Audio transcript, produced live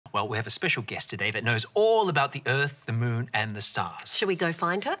Well, we have a special guest today that knows all about the Earth, the Moon and the stars. Shall we go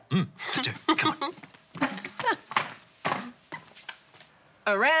find her? Let's do it. Come on.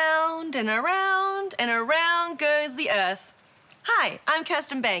 Around and around and around goes the Earth. Hi, I'm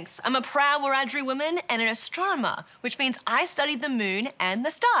Kirsten Banks. I'm a proud Wiradjuri woman and an astronomer, which means I study the moon and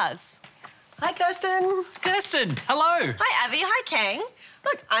the stars. Hi, Kirsten. Kirsten, hello. Hi, Abby. Hi, Kaeng.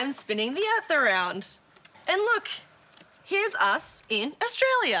 Look, I'm spinning the Earth around. And look, here's us in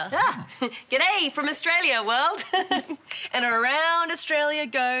Australia. Ah, g'day from Australia, world. And around Australia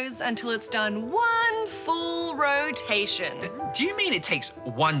goes until it's done one full rotation. Do you mean it takes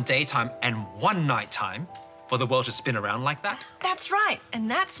one daytime and one nighttime for the world to spin around like that? That's right, and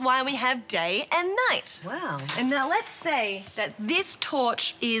that's why we have day and night. Wow. And now let's say that this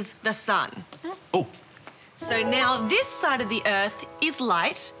torch is the sun. Oh, So now this side of the Earth is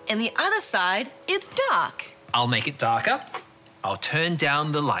light and the other side is dark. I'll make it darker. I'll turn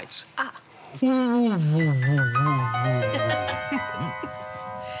down the lights.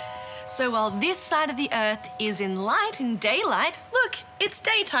 So while this side of the Earth is in light and daylight, look, it's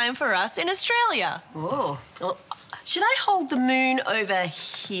daytime for us in Australia. Oh. Well, should I hold the moon over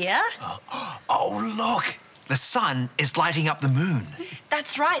here? Oh, look. The sun is lighting up the moon.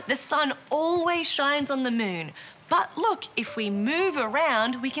 That's right, the sun always shines on the moon. But look, if we move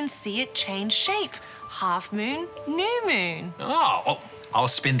around, we can see it change shape. Half moon, new moon. Oh, I'll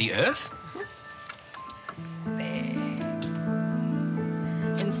spin the Earth.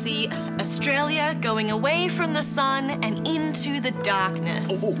 And see Australia going away from the sun and into the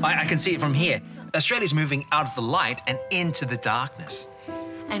darkness. Oh, I can see it from here. Australia's moving out of the light and into the darkness.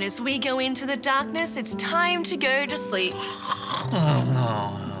 And as we go into the darkness, it's time to go to sleep.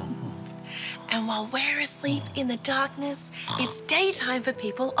 And while we're asleep in the darkness, it's daytime for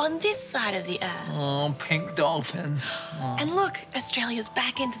people on this side of the Earth. Oh, pink dolphins. And look, Australia's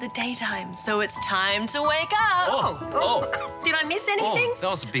back into the daytime, so it's time to wake up. Did I miss anything?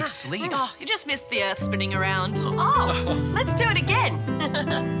 That was a big sleep. Oh, you just missed the Earth spinning around. Oh, let's do it again.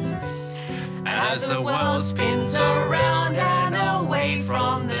 As the world spins around and away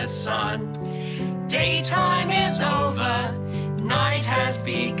from the sun, daytime is over, night has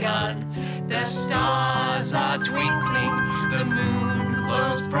begun. The stars are twinkling, the moon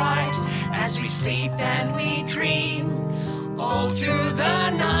glows bright as we sleep and we dream all through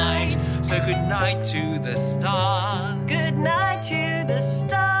the night. So good night to the stars. Good night to the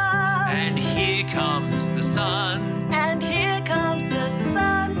stars. And here comes the sun. And here comes the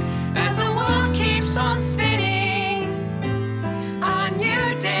sun. As the world keeps on spinning, a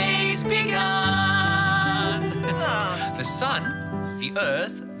new day's begun. The sun, the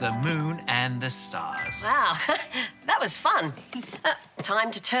earth, the moon and the stars. Wow, that was fun.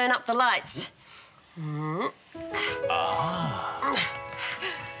 Time to turn up the lights.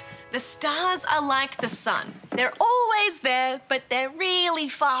 The stars are like the sun. They're always there, but they're really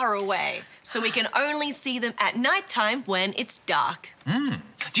far away. So we can only see them at nighttime when it's dark.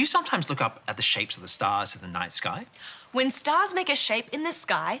 Do you sometimes look up at the shapes of the stars in the night sky? When stars make a shape in the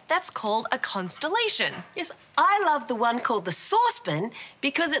sky, that's called a constellation. Yes, I love the one called the saucepan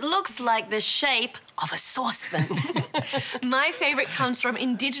because it looks like the shape of a saucepan. My favourite comes from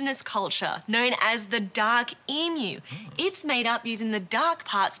Indigenous culture, known as the dark emu. It's made up using the dark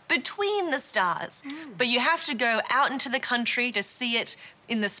parts between the stars. But you have to go out into the country to see it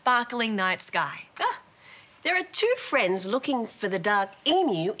in the sparkling night sky. There are two friends looking for the dark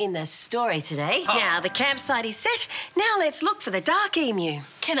emu in their story today. Now, the campsite is set. Now let's look for the dark emu.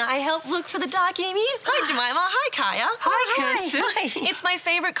 Can I help look for the dark emu? Hi, Jemima. Hi, Kaya. Hi, Kirsten. Hi. It's my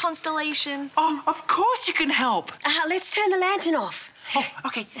favourite constellation. Oh, of course you can help. Let's turn the lantern off. Oh,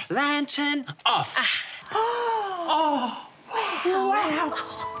 okay. Lantern off. Oh, wow.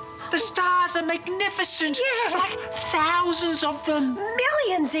 The stars are magnificent. Yeah. Like thousands of them.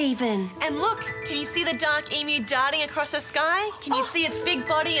 Millions even. And look, can you see the dark emu darting across the sky? Can you see its big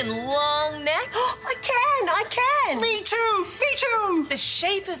body and long neck? I can. Me too. The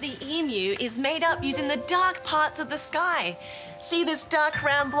shape of the emu is made up using the dark parts of the sky. See this dark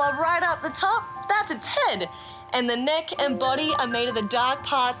round blob right up the top? That's its head. And the neck and body are made of the dark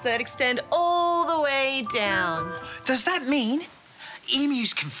parts that extend all the way down. Does that mean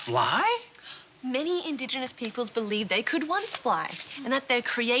emus can fly? Many Indigenous peoples believe they could once fly and that they're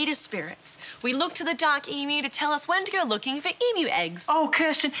creator spirits. We look to the dark emu to tell us when to go looking for emu eggs. Oh,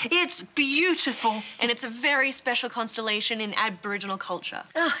 Kirsten, it's beautiful. And it's a very special constellation in Aboriginal culture.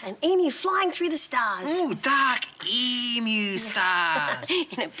 An emu flying through the stars. Ooh, dark emu stars.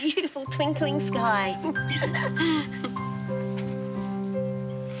 In a beautiful twinkling sky.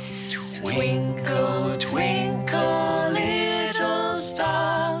 Twinkle, twinkle, little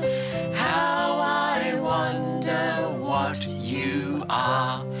star,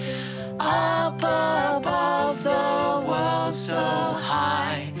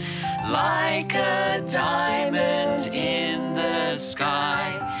 diamond in the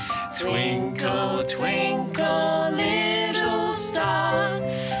sky. Twinkle, twinkle, little star,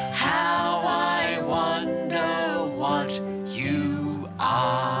 how I wonder what you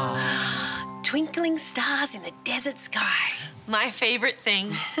are. Twinkling stars in the desert sky. My favourite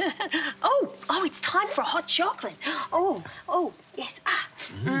thing. Oh, it's time for a hot chocolate. Oh, yes.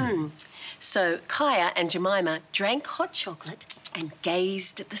 So Kaya and Jemima drank hot chocolate and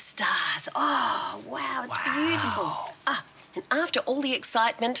gazed at the stars. Oh, wow, it's beautiful. And after all the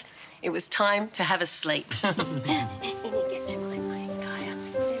excitement, it was time to have a sleep. In you get Jemima and Kaya.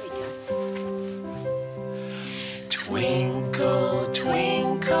 There we go. Twinkle,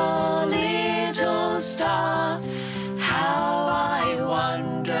 twinkle, little star, how I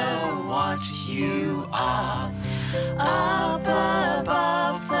wonder what you are. Up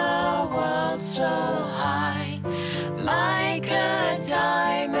above the world so high, like a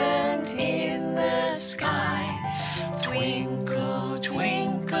diamond in the sky. Twinkle,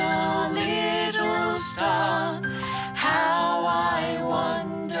 twinkle, little star, how I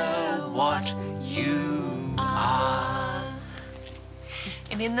wonder what you are.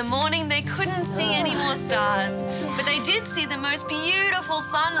 And in the morning, they couldn't see any more stars, but they did see the most beautiful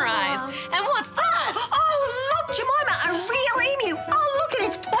sunrise. And what's that? Oh, look, Jemima, a real emu. Oh, look at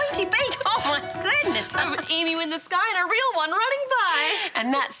its pointy beak. Oh, my goodness. An emu in the sky and a real one running by.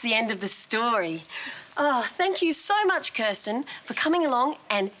 And that's the end of the story. Oh, thank you so much, Kirsten, for coming along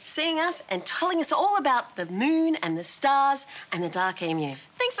and seeing us and telling us all about the moon and the stars and the dark emu.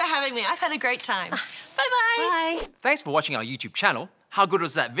 Thanks for having me. I've had a great time. Bye-bye. Bye. Thanks for watching our YouTube channel. How good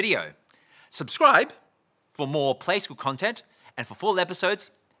was that video? Subscribe for more Play School content, and for full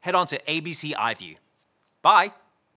episodes, head on to ABC iView. Bye.